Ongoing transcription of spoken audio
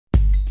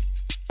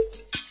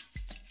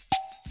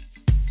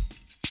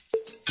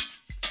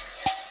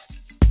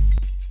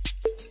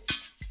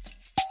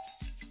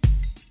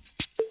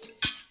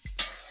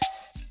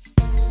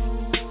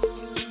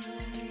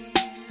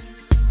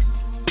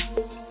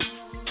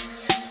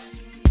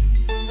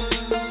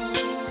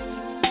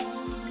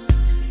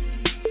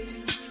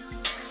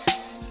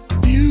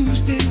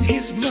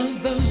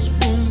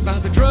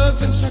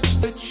and such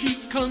that she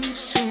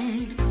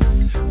consumed.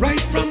 Right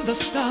from the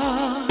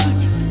start,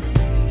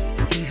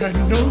 he had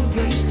no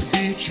place to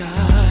be a child.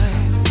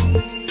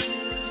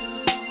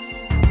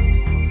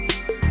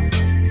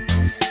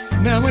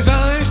 Now his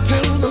eyes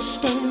tell the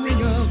story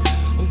of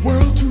a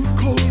world too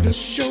cold to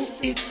show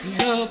its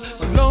love,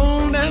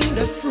 alone and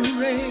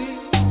afraid.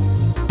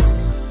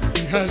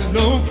 He has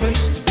no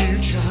place to be a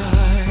child.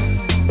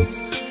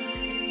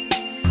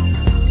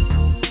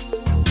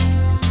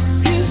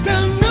 Is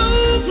there no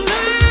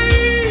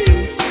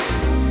place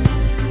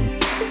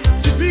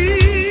to be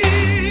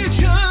a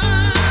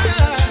child?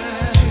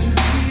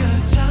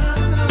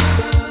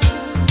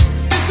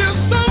 Is there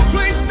some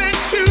place that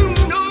you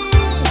know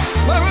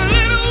where a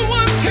little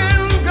one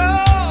can go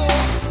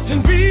and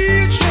be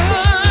a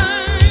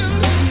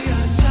child?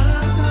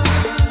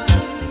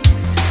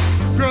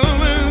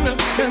 Growing up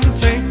can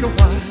take a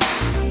while,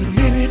 but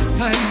many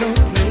find no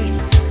place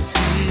to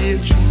be a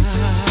child.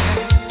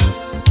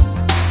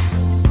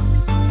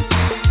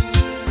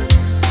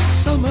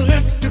 Some are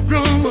left to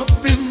grow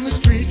up in the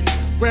streets,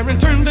 where in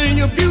turn they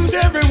abuse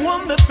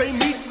everyone that they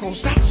meet,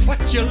 'cause that's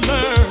what you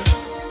learn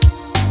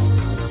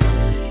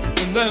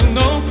when there's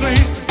no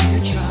place to be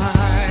a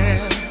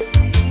child.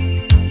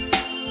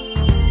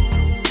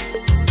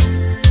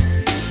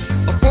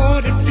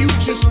 Aborted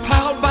futures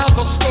piled by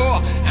the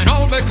score, and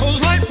all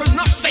because life is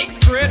not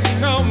sacred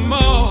no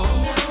more.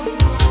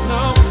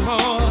 No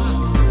more.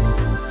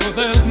 For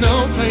there's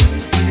no place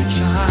to be a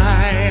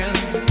child.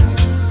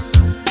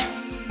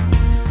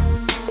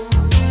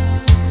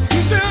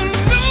 Is there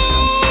no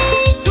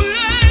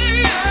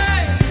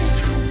place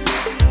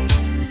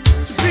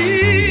to be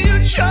a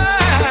child?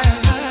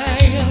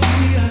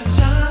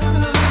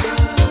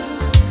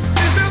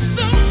 Is there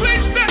some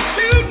place that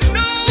you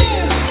know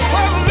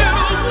where a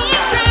little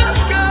one can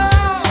go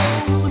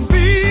and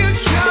be a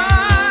child?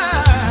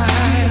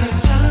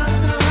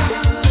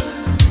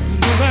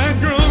 Know that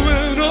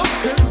growing up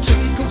can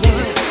take a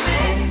while,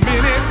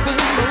 many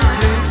find no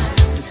place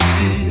to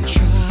be a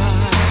child.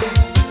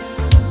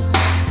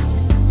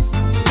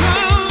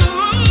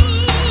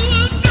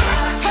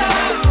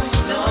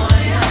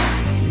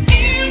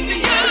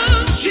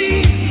 Indian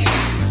chief,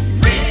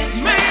 rich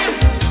man,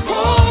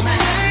 poor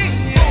man,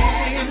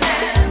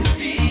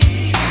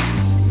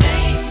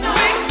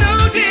 makes no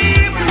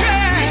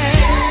difference.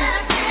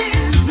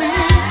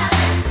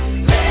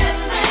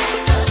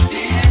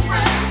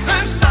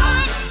 And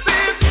stop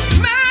this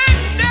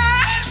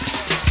madness.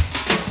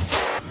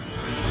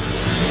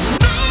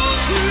 No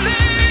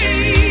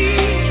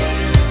place,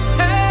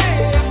 hey,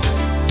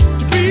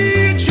 to be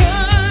a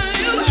child.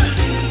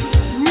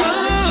 No,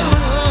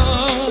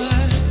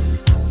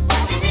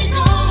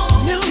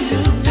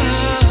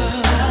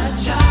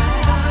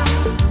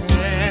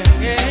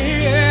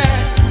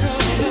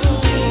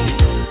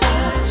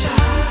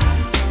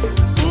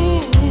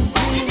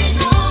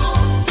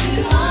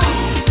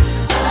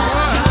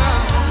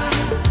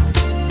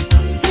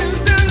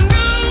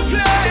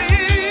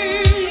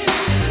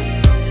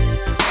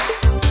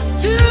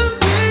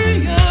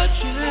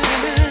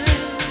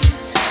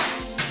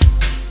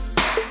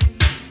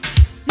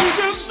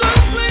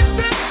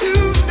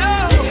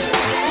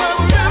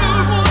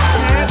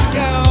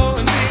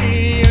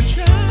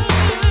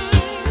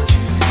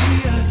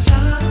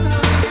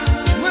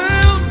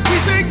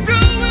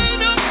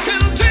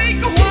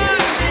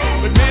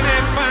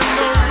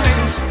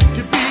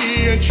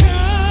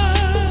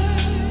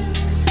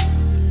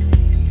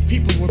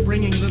 people were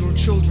bringing little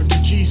children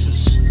to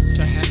Jesus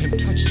to have him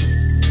touch them,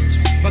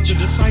 but the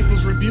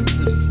disciples rebuked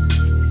them.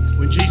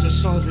 When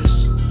Jesus saw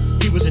this,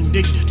 he was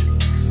indignant.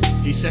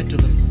 He said to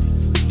them,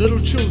 "Little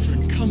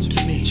children, come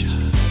to me,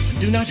 and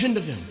do not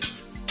hinder them,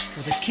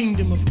 for the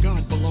kingdom of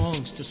God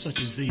belongs to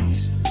such as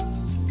these.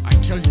 I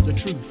tell you the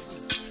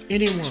truth,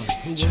 anyone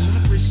who will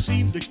not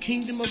receive the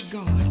kingdom of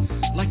God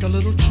like a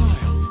little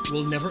child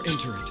will never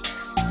enter it."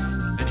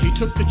 And he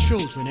took the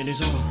children in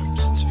his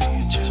arms,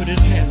 put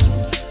his hands on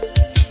them,